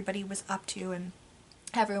what everybody was up to and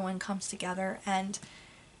everyone comes together, and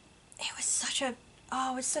it was such a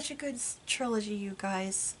good trilogy, you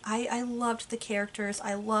guys. I loved the characters.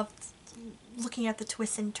 I loved looking at the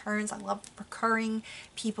twists and turns. I loved recurring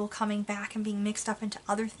people coming back and being mixed up into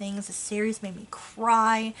other things. The series made me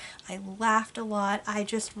cry. I laughed a lot. I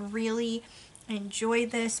just really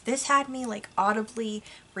enjoyed this. This had me like audibly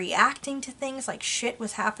reacting to things, like shit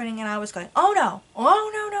was happening and I was going, oh no,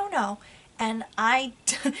 oh no, no, no. And I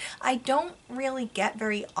don't really get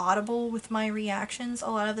very audible with my reactions a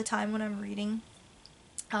lot of the time when I'm reading.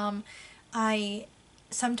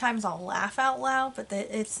 Sometimes I'll laugh out loud, but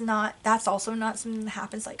that's also not something that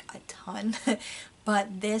happens like a ton.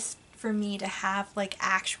 But this, for me to have like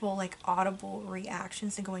actual like audible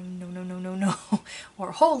reactions and going no, no, no, no, no,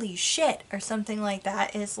 or holy shit, or something like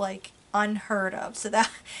that, is like unheard of. So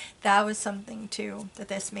that was something too that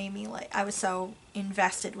this made me like, I was so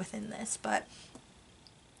invested within this. But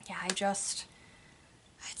yeah, it's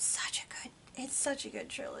such a good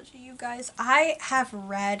trilogy, you guys. I have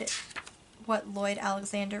read what Lloyd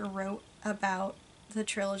Alexander wrote about the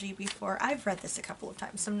trilogy before. I've read this a couple of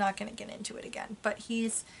times, so I'm not going to get into it again. But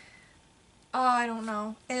I don't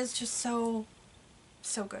know. It's just so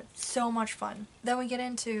good. So much fun. Then we get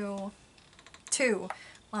into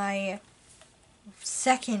my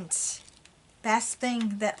second best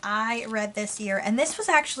thing that I read this year. And this was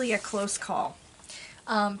actually a close call.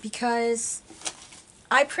 Because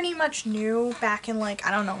I pretty much knew back in like,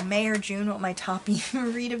 I don't know, May or June what my top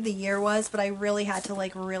read of the year was, but I really had to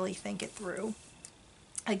like really think it through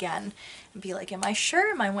again and be like, am I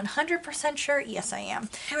sure? Am I 100% sure? Yes, I am.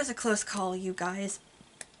 It was a close call, you guys.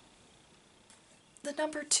 The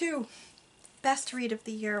number 2 best read of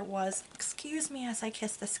the year was Excuse Me As I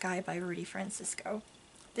Kiss the Sky by Rudy Francisco.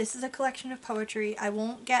 This is a collection of poetry. I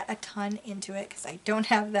won't get a ton into it because I don't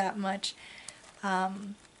have that much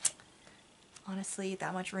honestly,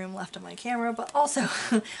 that much room left on my camera, but also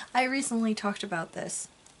I recently talked about this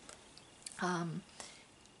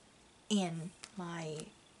in my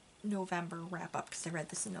November wrap-up, because I read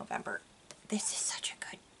this in November. this is such a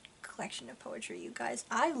good collection of poetry, you guys.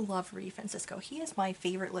 I love Rudy Francisco. He is my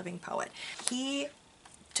favorite living poet. He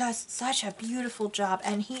does such a beautiful job,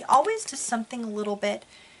 and he always does something a little bit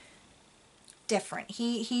different.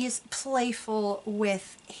 He's playful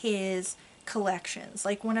with his collections.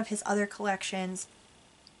 Like one of his other collections,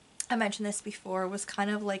 I mentioned this before, was kind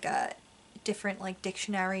of like a different like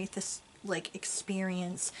dictionary, this like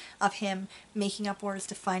experience of him making up words,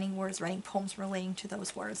 defining words, writing poems relating to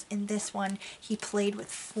those words. In this one, he played with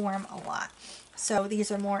form a lot. So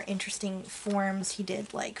these are more interesting forms. He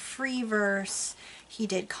did like free verse, he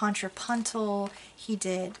did contrapuntal, he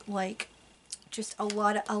did like just a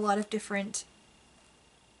lot of different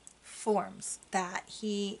forms that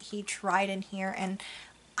he tried in here. And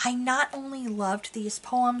I not only loved these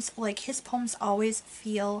poems, like his poems always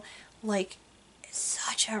feel like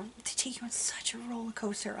they take you on such a roller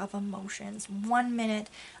coaster of emotions. 1 minute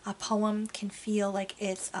a poem can feel like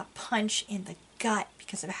it's a punch in the gut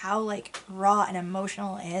because of how like raw and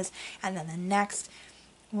emotional it is, and then the next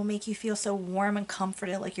will make you feel so warm and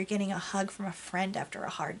comforted, like you're getting a hug from a friend after a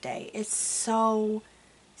hard day. It's so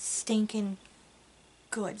stinking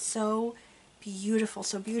good, so beautiful,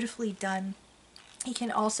 so beautifully done. He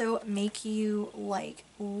can also make you like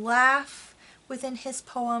laugh within his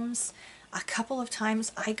poems. A couple of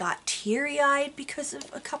times I got teary-eyed because of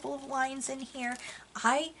a couple of lines in here.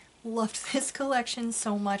 I loved this collection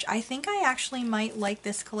so much. I think I actually might like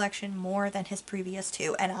this collection more than his previous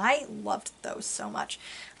two, and I loved those so much.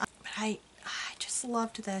 But I just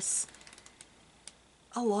loved this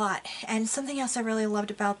a lot. And something else I really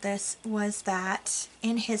loved about this was that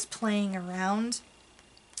in his playing around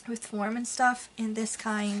with form and stuff in this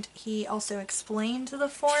kind, he also explained the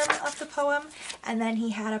form of the poem, and then he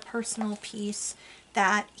had a personal piece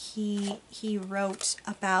that he wrote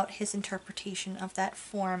about his interpretation of that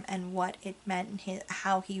form and what it meant, and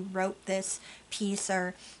how he wrote this piece,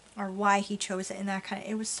 or why he chose it, and that kind of,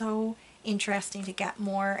 it was so interesting to get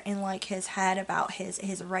more in like his head about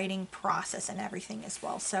his writing process and everything as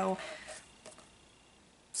well. So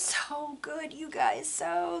good, you guys,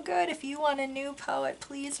 so good. If you want a new poet,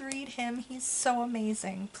 please read him. He's so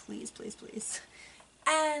amazing. Please, please, please.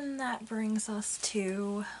 And that brings us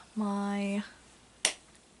to my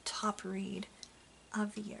top read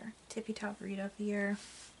of the year. Tippy top read of the year.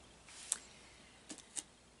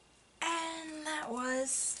 And that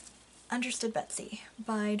was Understood Betsy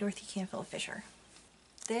by Dorothy Canfield Fisher.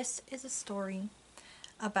 This is a story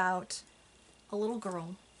about a little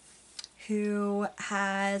girl who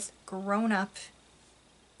has grown up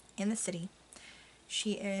in the city.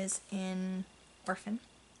 She is an orphan,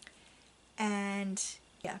 and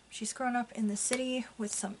yeah, she's grown up in the city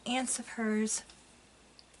with some aunts of hers,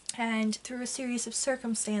 and through a series of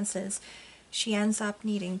circumstances she ends up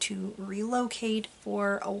needing to relocate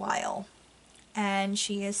for a while, and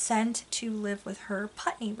she is sent to live with her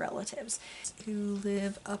Putney relatives who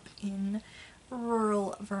live up in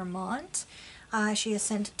rural Vermont. She is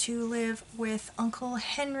sent to live with Uncle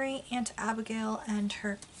Henry, Aunt Abigail, and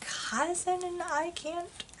her cousin, and I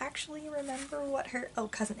can't actually remember what her, oh,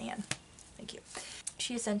 Cousin Anne. Thank you.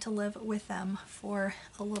 She is sent to live with them for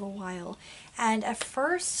a little while, and at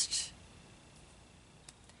first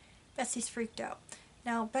Betsy's freaked out.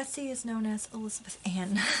 Now, Betsy is known as Elizabeth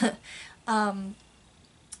Ann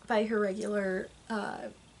by her regular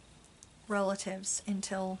relatives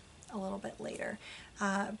until a little bit later.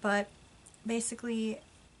 But basically,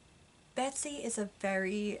 Betsy is a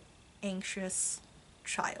very anxious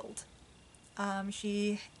child.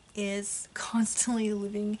 She is constantly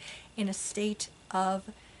living in a state of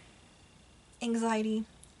anxiety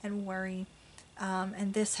and worry.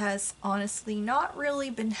 And this has honestly not really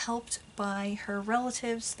been helped by her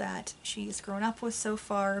relatives that she's grown up with so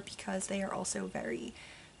far, because they are also very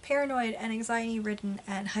paranoid and anxiety ridden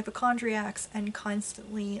and hypochondriacs and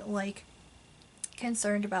constantly like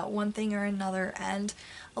concerned about one thing or another, and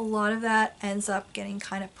a lot of that ends up getting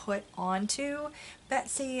kind of put onto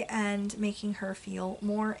Betsy and making her feel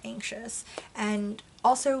more anxious. And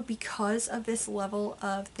also because of this level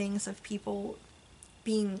of things of people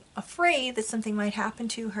being afraid that something might happen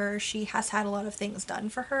to her, she has had a lot of things done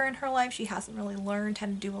for her in her life. She hasn't really learned how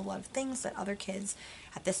to do a lot of things that other kids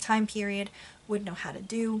at this time period would know how to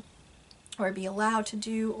do or be allowed to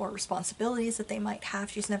do, or responsibilities that they might have.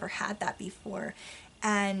 She's never had that before.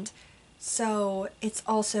 And so it's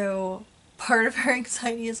also part of her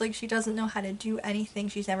anxiety is like she doesn't know how to do anything.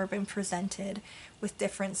 She's never been presented with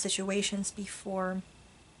different situations before.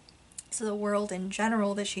 So the world in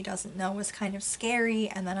general that she doesn't know is kind of scary,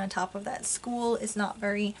 and then on top of that, school is not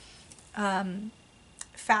very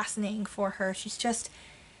fascinating for her. She's just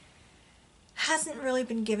hasn't really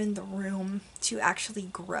been given the room to actually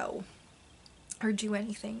grow or do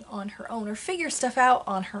anything on her own or figure stuff out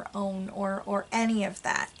on her own or any of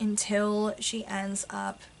that until she ends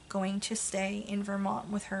up going to stay in Vermont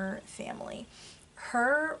with her family.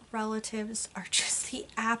 Her relatives are just the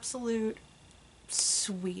absolute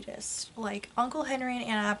sweetest. Like Uncle Henry and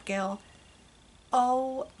Aunt Abigail,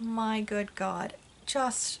 oh my good God,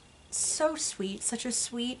 just so sweet, such a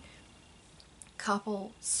sweet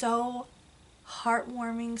couple, so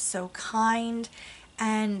heartwarming, so kind,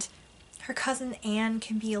 and her cousin Anne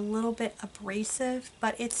can be a little bit abrasive,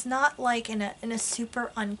 but it's not like in a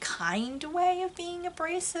super unkind way of being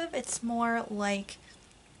abrasive. It's more like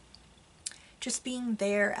just being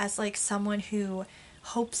there as like someone who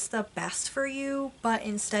hopes the best for you, but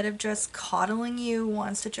instead of just coddling you,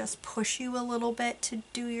 wants to just push you a little bit to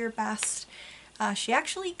do your best. She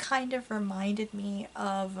actually kind of reminded me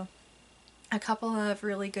of a couple of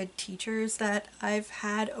really good teachers that I've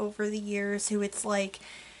had over the years who it's like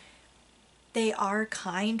they are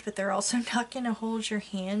kind, but they're also not going to hold your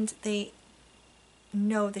hand. They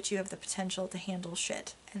know that you have the potential to handle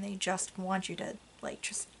shit, and they just want you to, like,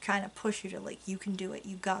 just kind of push you to, like, you can do it,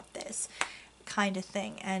 you got this kind of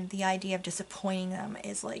thing. And the idea of disappointing them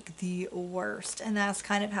is, like, the worst. And that's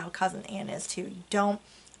kind of how Cousin Anne is, too.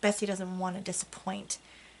 Bessie doesn't want to disappoint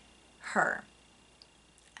her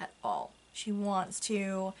at all. She wants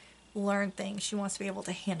to learn things. She wants to be able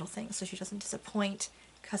to handle things so she doesn't disappoint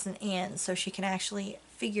Cousin Anne, so she can actually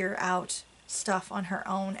figure out stuff on her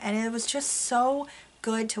own. And it was just so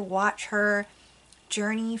good to watch her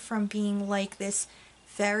journey from being like this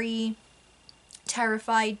very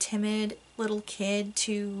terrified, timid little kid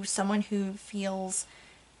to someone who feels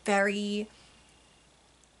very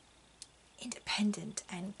independent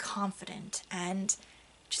and confident and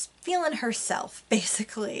just feeling herself,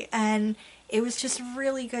 basically. And it was just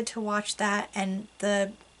really good to watch that. And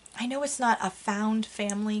I know it's not a found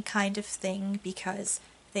family kind of thing because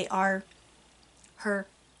they are her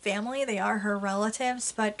family, they are her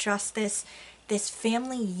relatives, but just this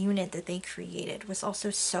family unit that they created was also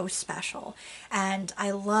so special. And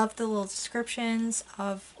I love the little descriptions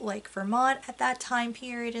of like Vermont at that time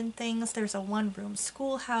period and things. There's a one-room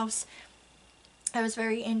schoolhouse that was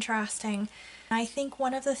very interesting. I think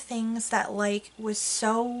one of the things that like was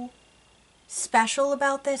so special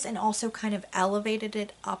about this and also kind of elevated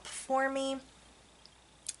it up for me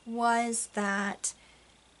was that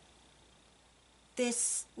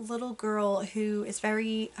this little girl who is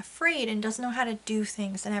very afraid and doesn't know how to do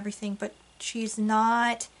things and everything, but she's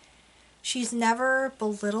never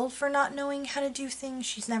belittled for not knowing how to do things.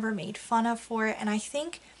 She's never made fun of for it. And I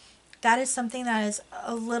think that is something that is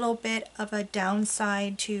a little bit of a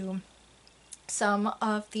downside to some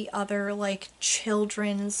of the other like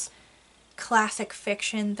children's classic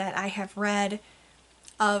fiction that I have read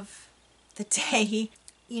of the day,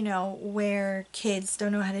 you know, where kids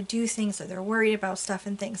don't know how to do things or they're worried about stuff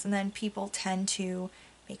and things, and then people tend to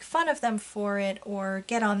make fun of them for it or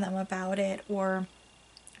get on them about it, or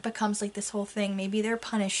it becomes like this whole thing. Maybe they're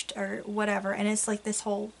punished or whatever, and it's like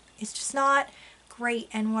it's just not great.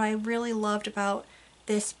 And what I really loved about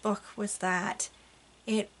this book was that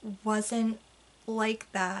it wasn't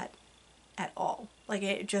like that at all. Like,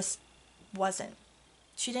 it just wasn't.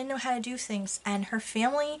 She didn't know how to do things, and her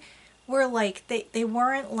family were like, they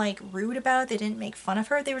weren't like rude about it, they didn't make fun of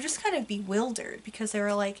her, they were just kind of bewildered because they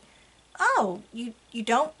were like, oh, you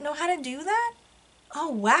don't know how to do that? Oh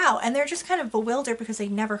wow. And they're just kind of bewildered because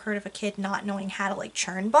they'd never heard of a kid not knowing how to like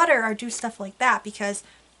churn butter or do stuff like that, because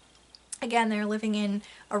again, they're living in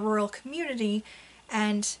a rural community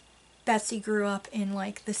and Betsy grew up in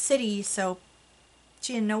like the city, so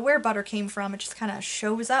she didn't know where butter came from. It just kind of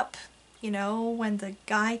shows up, you know, when the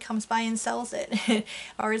guy comes by and sells it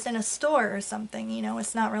or is in a store or something, you know,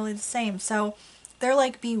 it's not really the same. So they're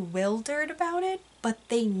like bewildered about it, but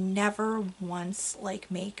they never once like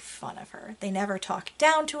make fun of her. They never talk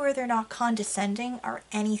down to her. They're not condescending or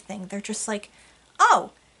anything. They're just like,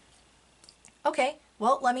 oh, okay,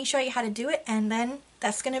 well, let me show you how to do it, and then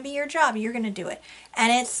that's going to be your job. You're going to do it.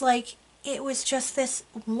 And it's like, it was just this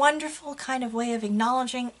wonderful kind of way of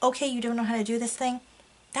acknowledging, okay, you don't know how to do this thing.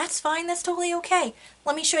 That's fine. That's totally okay.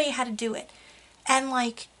 Let me show you how to do it. And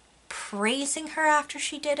like praising her after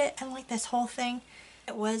she did it, and like this whole thing.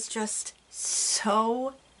 It was just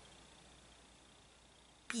so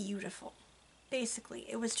beautiful. Basically,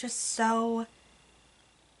 it was just so,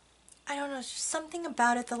 I don't know, just something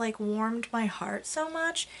about it that like warmed my heart so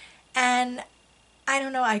much. And I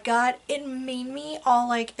don't know, it made me all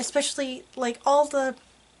like, especially like all the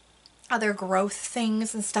other growth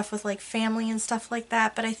things and stuff with like family and stuff like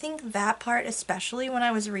that. But I think that part, especially when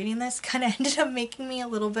I was reading this, kind of ended up making me a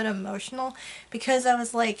little bit emotional because I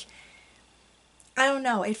was like, I don't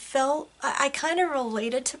know, it felt, I kind of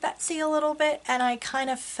related to Betsy a little bit, and I kind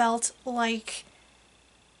of felt like,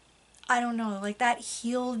 I don't know, like that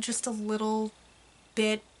healed just a little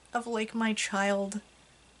bit of like my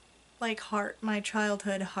heart, my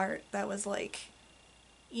childhood heart that was like,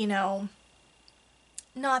 you know,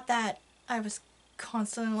 not that I was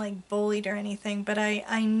constantly like bullied or anything, but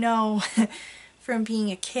I know from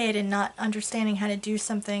being a kid and not understanding how to do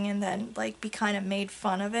something and then like be kind of made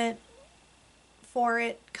fun of it for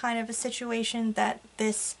it kind of a situation, that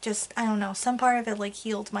this just, I don't know, some part of it like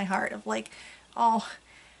healed my heart of like, oh,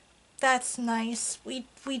 that's nice. We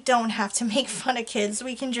don't have to make fun of kids.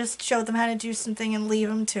 We can just show them how to do something and leave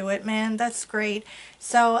them to it, man. That's great.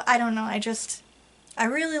 So, I don't know. I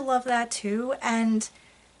really love that too. And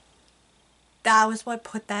that was what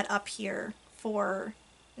put that up here for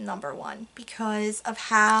number one. Because of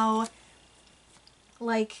how,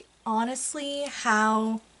 like, honestly,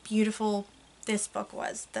 how beautiful this book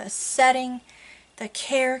was. The setting, the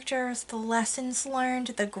characters, the lessons learned,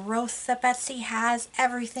 the growth that Betsy has,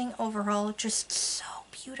 everything overall, just so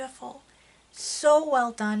beautiful. So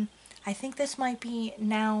well done. I think this might be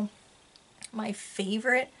now my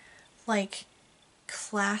favorite, like,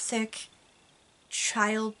 classic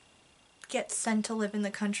child gets sent to live in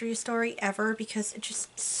the country story ever, because it's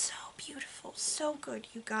just so beautiful. So good,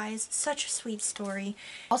 you guys. Such a sweet story.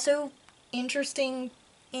 Also interesting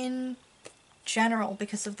in general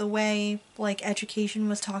because of the way like education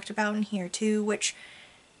was talked about in here too, which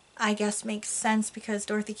I guess makes sense because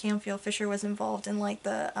Dorothy Canfield Fisher was involved in like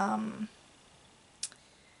the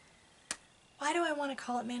why do I want to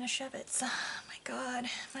call it Manischewitz? Oh my god,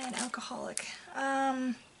 am I an alcoholic?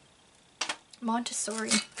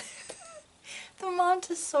 Montessori. The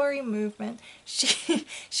Montessori movement.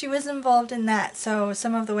 She was involved in that, so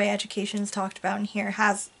some of the way education is talked about in here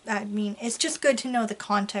has, I mean, it's just good to know the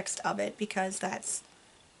context of it because that's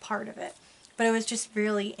part of it. But it was just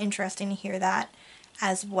really interesting to hear that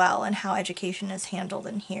as well, and how education is handled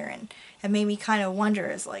in here, and it made me kind of wonder,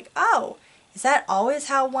 is like, oh, is that always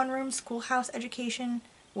how one-room schoolhouse education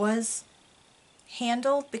was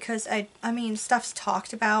handled? Because I mean, stuff's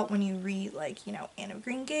talked about when you read, like, you know, Anne of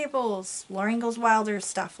Green Gables, Laura Ingalls Wilder's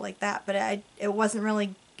stuff like that, but it wasn't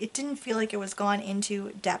really, it didn't feel like it was gone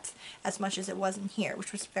into depth as much as it was in here,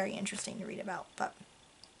 which was very interesting to read about. But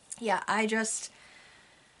yeah, I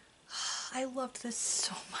loved this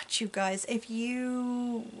so much, you guys. If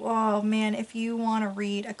you, oh man, if you want to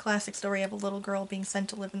read a classic story of a little girl being sent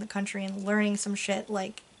to live in the country and learning some shit,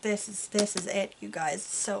 like, this is it, you guys.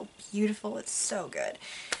 It's so beautiful. It's so good.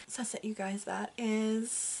 So that's it, you guys. That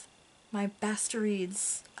is my best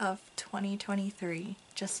reads of 2023.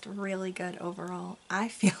 Just really good overall. I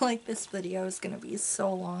feel like this video is going to be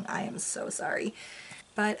so long. I am so sorry.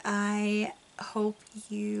 But I hope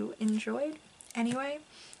you enjoyed. Anyway,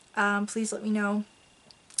 please let me know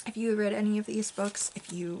if you read any of these books,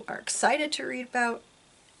 if you are excited to read about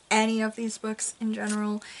any of these books in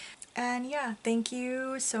general. And yeah, thank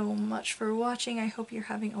you so much for watching. I hope you're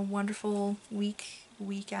having a wonderful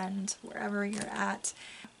weekend, wherever you're at.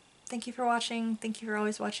 Thank you for watching. Thank you for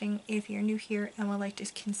always watching. If you're new here and would like to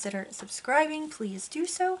consider subscribing, please do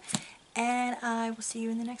so. And I will see you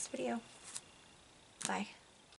in the next video. Bye.